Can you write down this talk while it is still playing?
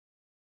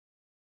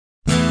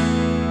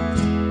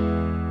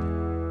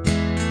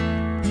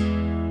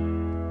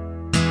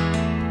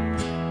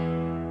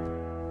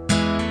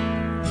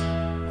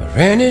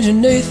ran into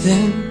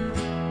Nathan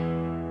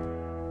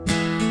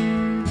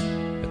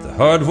at the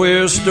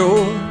hardware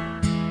store,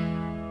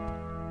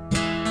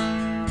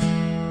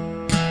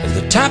 and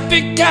the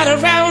topic got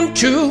around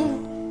to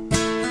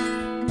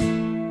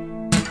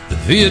the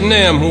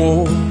Vietnam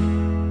War.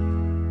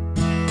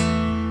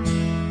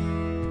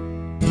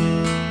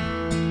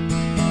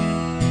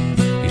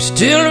 He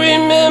still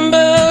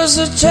remembers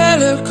the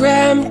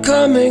telegram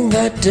coming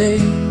that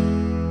day.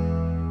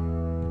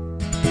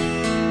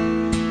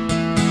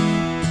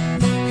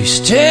 He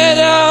stared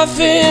off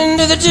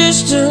into the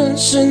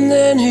distance, and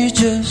then he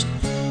just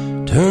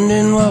turned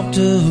and walked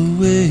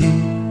away.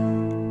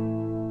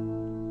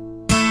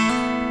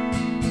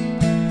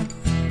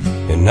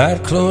 And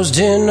night closed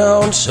in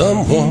on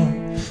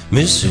someone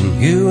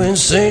missing you in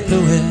St.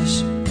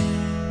 Louis.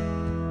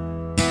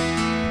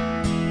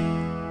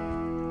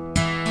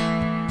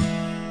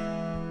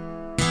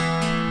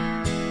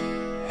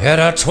 At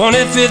our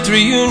 25th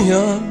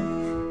reunion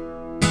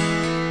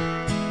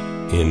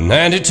in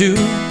 '92,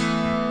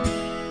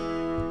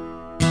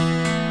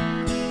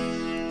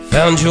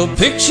 found your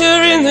picture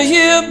in the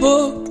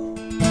yearbook,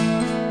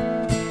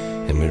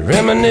 and we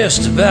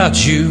reminisced about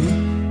you.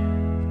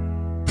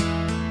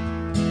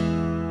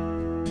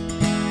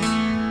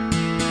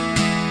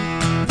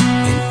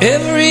 And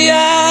every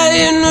eye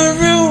in the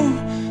room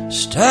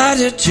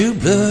started to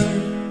blur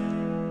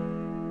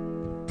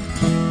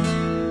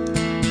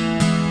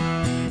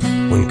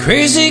when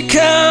Crazy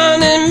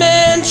Connie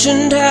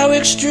mentioned how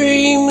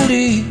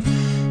extremely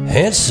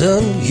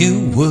handsome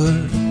you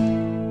were.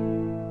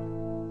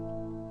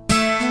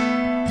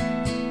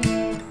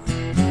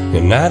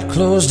 And night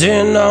closed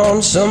in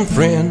on some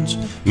friends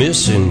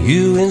missing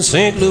you in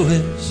St.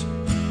 Louis.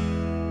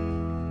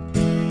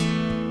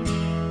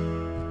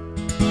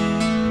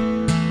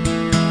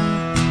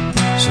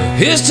 So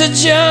here's to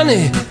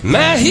Johnny,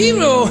 my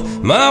hero,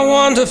 my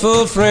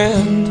wonderful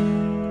friend.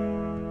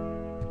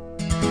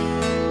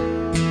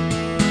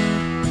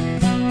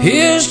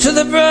 Here's to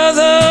the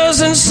brothers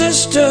and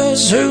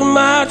sisters who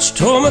marched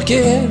home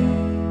again.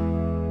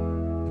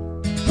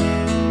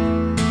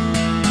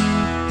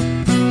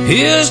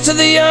 Here's to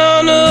the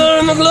honor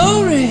and the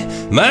glory,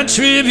 my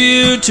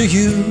tribute to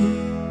you.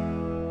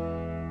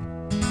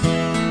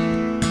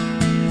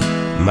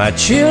 My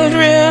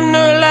children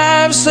are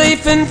alive,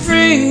 safe and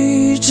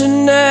free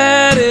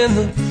tonight in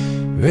the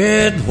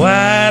red,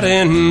 white,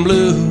 and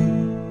blue.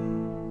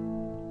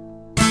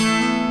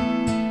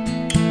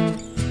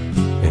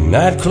 And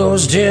night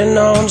closed in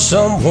on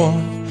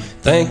someone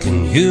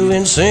thanking you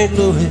in St.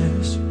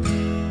 Louis.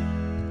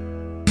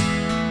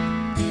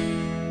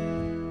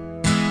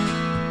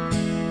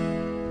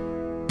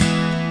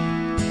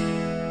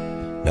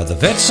 Now the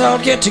vets all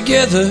get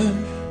together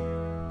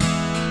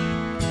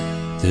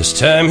this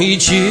time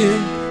each year.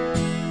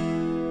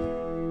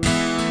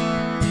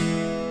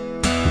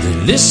 They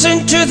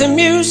listen to the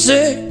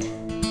music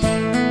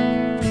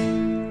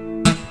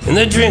and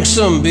they drink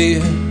some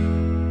beer.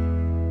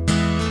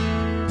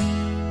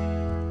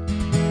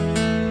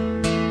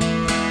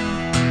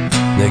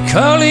 They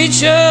call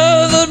each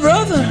other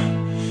brother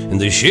and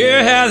they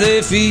share how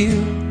they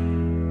feel.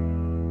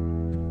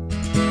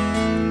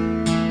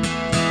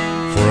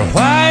 For a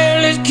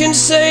while it can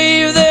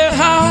save their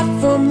heart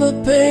from the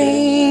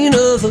pain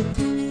of the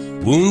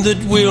wound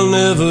that will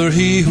never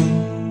heal.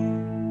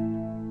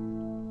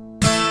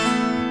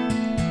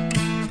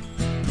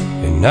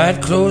 And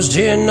night closed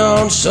in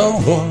on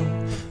someone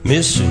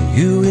missing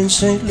you in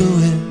St.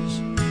 Louis.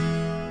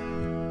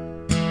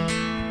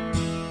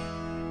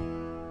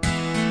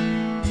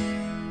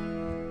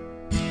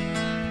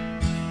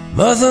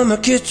 Mother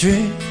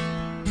McKittrick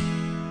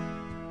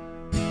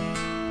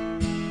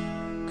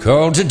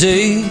called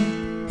today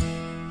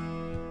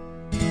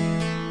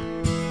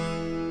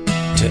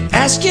to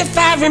ask if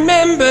I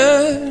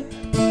remembered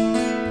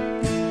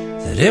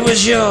that it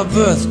was your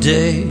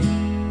birthday.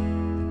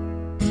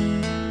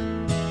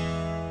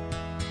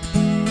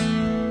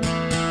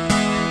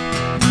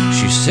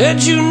 She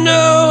said, you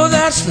know,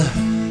 that's the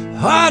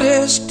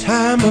hardest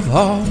time of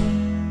all.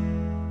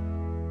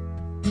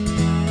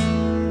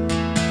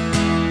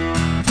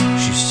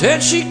 She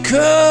said she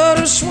could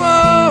have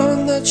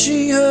sworn that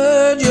she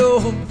heard your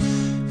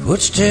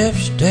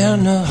footsteps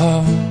down the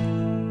hall.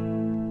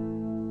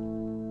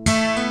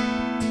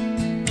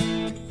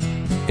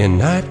 And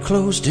night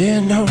closed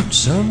in on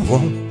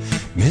someone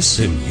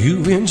missing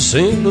you in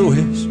St.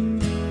 Louis.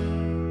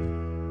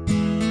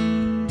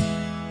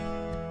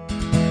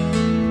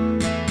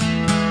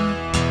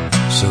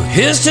 So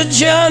here's to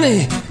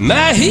Johnny,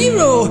 my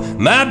hero,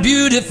 my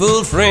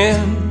beautiful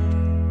friend.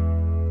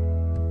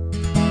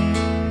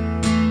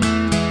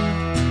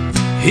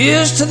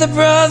 Here's to the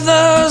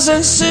brothers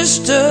and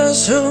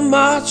sisters who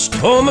marched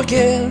home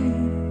again.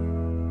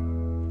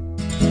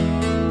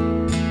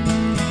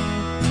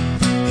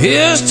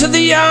 Here's to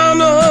the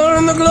honor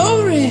and the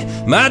glory,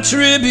 my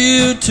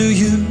tribute to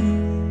you.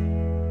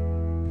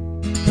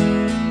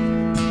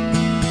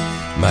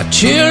 My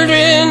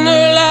children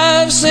are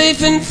alive,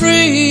 safe and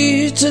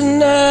free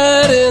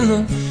tonight in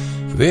the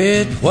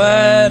red,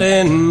 white,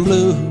 and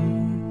blue.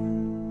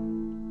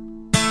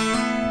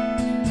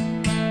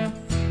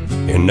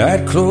 And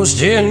I'd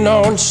closed in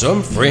on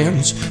some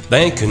friends,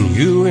 thanking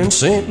you in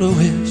St.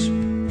 Louis.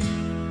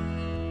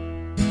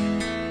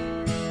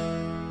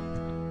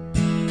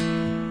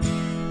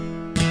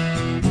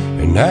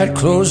 And I'd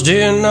closed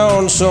in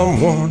on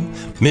someone,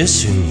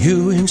 missing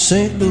you in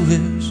St.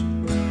 Louis.